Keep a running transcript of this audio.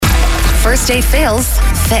first date fails,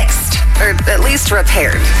 fixed. Or at least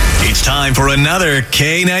repaired. It's time for another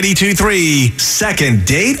K92.3 second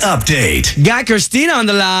date update. Got Christina on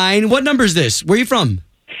the line. What number is this? Where are you from?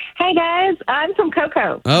 Hey guys, I'm from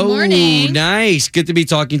Cocoa. Oh, morning. Nice. Good to be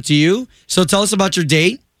talking to you. So tell us about your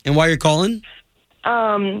date and why you're calling.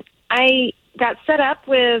 I got set up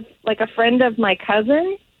with like a friend of my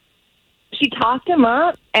cousin. She talked him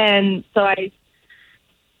up, and so I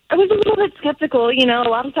was a little bit skeptical. You know, a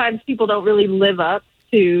lot of times people don't really live up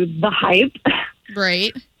to the hype.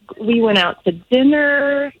 Right. We went out to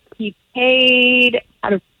dinner. He paid.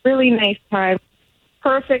 Had a really nice time.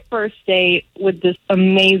 Perfect first date with this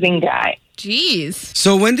amazing guy. Jeez.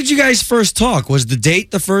 So when did you guys first talk? Was the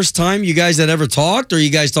date the first time you guys had ever talked, or you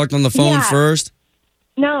guys talked on the phone first?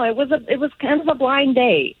 No, it was kind of a blind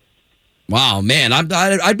date. Wow, man,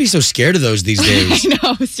 I'd be so scared of those these days. I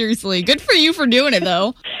know, seriously. Good for you for doing it,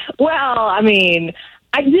 though. Well, I mean,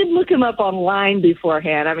 I did look him up online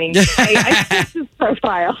beforehand. I mean, I checked his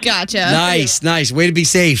profile. Gotcha. Nice. Way to be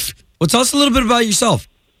safe. Well, tell us a little bit about yourself.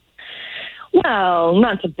 Well,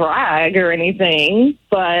 not to brag or anything,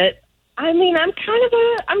 but I mean, I'm kind of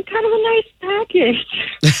a nice package.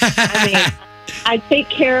 I mean, I take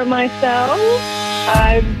care of myself.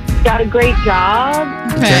 I've got a great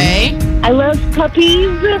job. Okay. I love puppies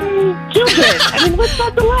and children. I mean, what's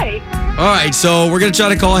not to like? All right, so we're going to try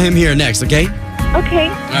to call him here next, okay? Okay.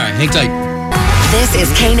 All right, hang tight. This is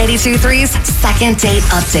K92.3's second date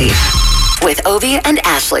update with Obie and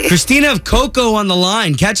Ashley. Christina of Cocoa on the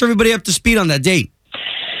line. Catch everybody up to speed on that date.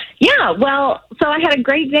 Yeah, well, so I had a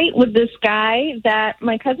great date with this guy that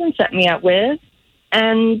my cousin set me up with.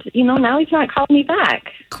 And, you know, now he's not calling me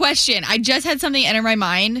back. Question. I just had something enter my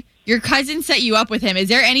mind. Your cousin set you up with him. Is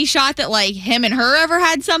there any shot that, like, him and her ever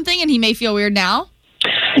had something and he may feel weird now?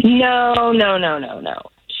 No.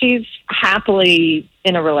 She's happily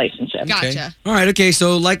in a relationship. Gotcha. Okay. All right, okay.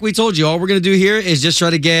 So like we told you, all we're going to do here is just try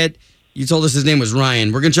to get, you told us his name was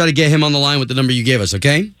Ryan. We're going to try to get him on the line with the number you gave us,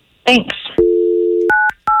 okay? Thanks.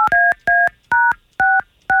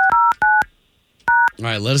 All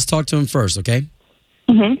right, let us talk to him first, okay?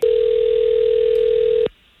 Mm-hmm.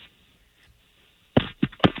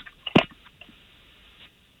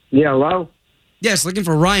 Yeah, hello? Yes, looking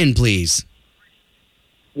for Ryan, please.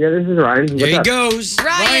 Yeah, this is Ryan. There What's he up? goes.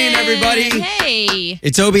 Ryan, everybody. Hey.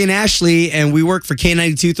 It's Obie and Ashley, and we work for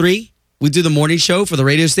K92.3. We do the morning show for the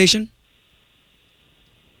radio station.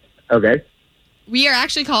 Okay. We are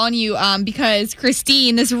actually calling you because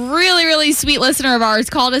Christine, this really, really sweet listener of ours,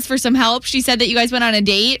 called us for some help. She said that you guys went on a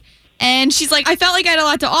date. And she's like, I felt like I had a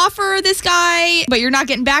lot to offer this guy, but you're not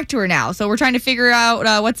getting back to her now. So we're trying to figure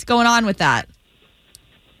out what's going on with that.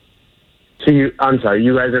 So I'm sorry,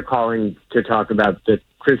 you guys are calling to talk about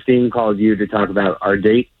Christine called you to talk about our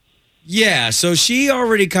date? Yeah, so she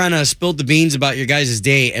already kind of spilled the beans about your guys'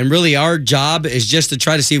 date, and really our job is just to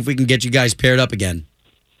try to see if we can get you guys paired up again.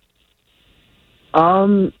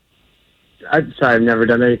 I'm sorry, I've never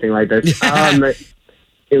done anything like this.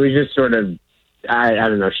 It was just sort of, I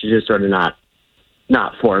don't know, she's just sort of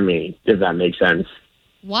not for me, if that makes sense.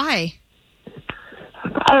 Why?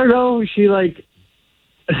 I don't know, she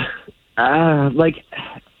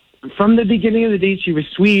from the beginning of the date, she was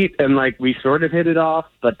sweet, and, we sort of hit it off,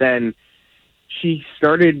 but then she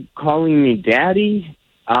started calling me daddy,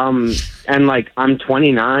 and, I'm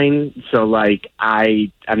 29, so,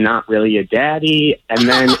 I'm not really a daddy, and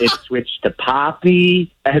then it switched to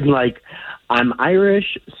Poppy, and, I'm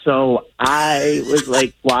Irish, so I was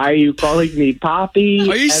like, why are you calling me Poppy?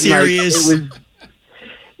 Are you serious?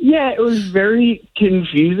 It was very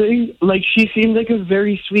confusing. She seemed like a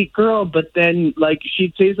very sweet girl, but then,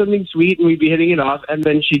 she'd say something sweet and we'd be hitting it off, and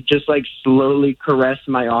then she'd just, slowly caress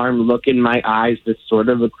my arm, look in my eyes, this sort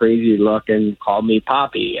of a crazy look, and call me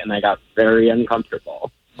Poppy, and I got very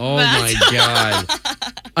uncomfortable. Oh, my God.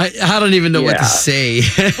 I don't even know what to say.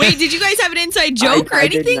 Wait, did you guys have an inside joke or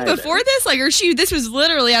anything before this? This was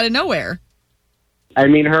literally out of nowhere. I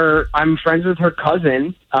mean, I'm friends with her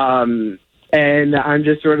cousin, and I'm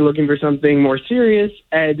just sort of looking for something more serious,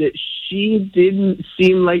 and she didn't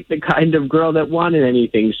seem like the kind of girl that wanted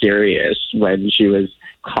anything serious when she was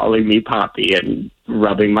calling me Poppy and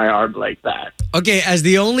rubbing my arm like that. Okay, as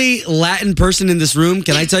the only Latin person in this room,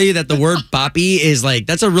 can I tell you that the word Poppy is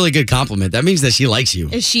that's a really good compliment. That means that she likes you.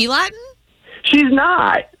 Is she Latin? She's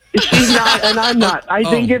not. She's not, and I'm not. I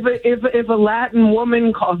think if a Latin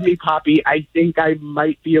woman called me Poppy, I think I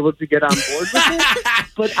might be able to get on board with it.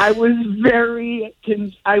 But I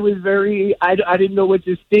didn't know what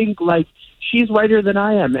to think. She's whiter than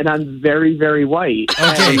I am, and I'm very, very white.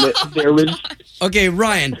 Okay. And Okay,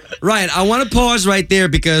 Ryan, I want to pause right there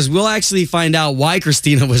because we'll actually find out why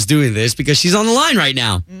Christina was doing this because she's on the line right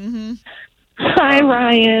now. Mm-hmm. Hi,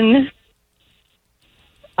 Ryan.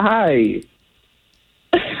 Hi.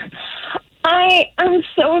 I'm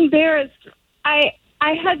so embarrassed. I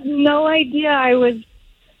had no idea I was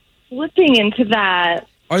slipping into that.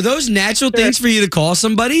 Are those natural things for you to call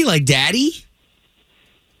somebody like daddy?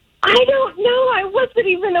 I don't know. I wasn't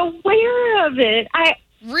even aware of it.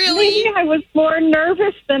 Really? Maybe I was more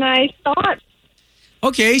nervous than I thought.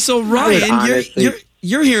 Okay, so Ryan,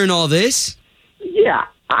 you're hearing all this. Yeah,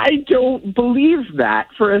 I don't believe that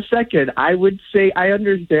for a second. I would say I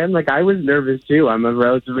understand. Like, I was nervous too. I'm a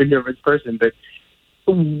relatively nervous person, but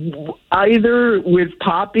either with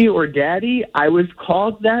Poppy or Daddy, I was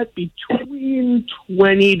called that between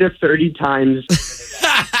 20 to 30 times.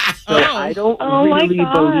 So I don't really believe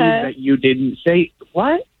that you didn't say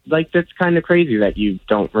what. Like, that's kind of crazy that you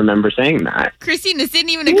don't remember saying that. Christine, this didn't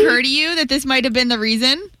even occur to you that this might have been the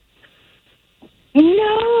reason?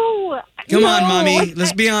 No. Come on, Mommy.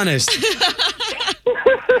 Let's be honest.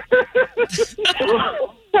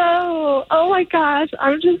 Oh my gosh.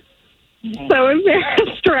 I'm just so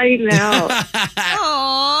embarrassed right now.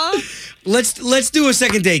 Aww. Let's do a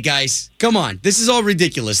second date, guys. Come on. This is all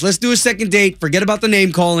ridiculous. Let's do a second date. Forget about the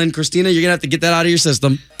name calling. Christina, you're going to have to get that out of your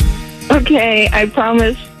system. Okay, I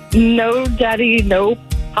promise. No daddy, no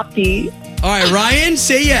puppy. All right, Ryan,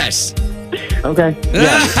 say yes. Okay.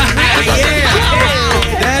 Yeah.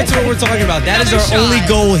 That's what we're talking about. That is our only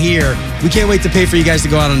goal here. We can't wait to pay for you guys to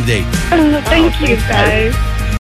go out on a date. Thank you, guys.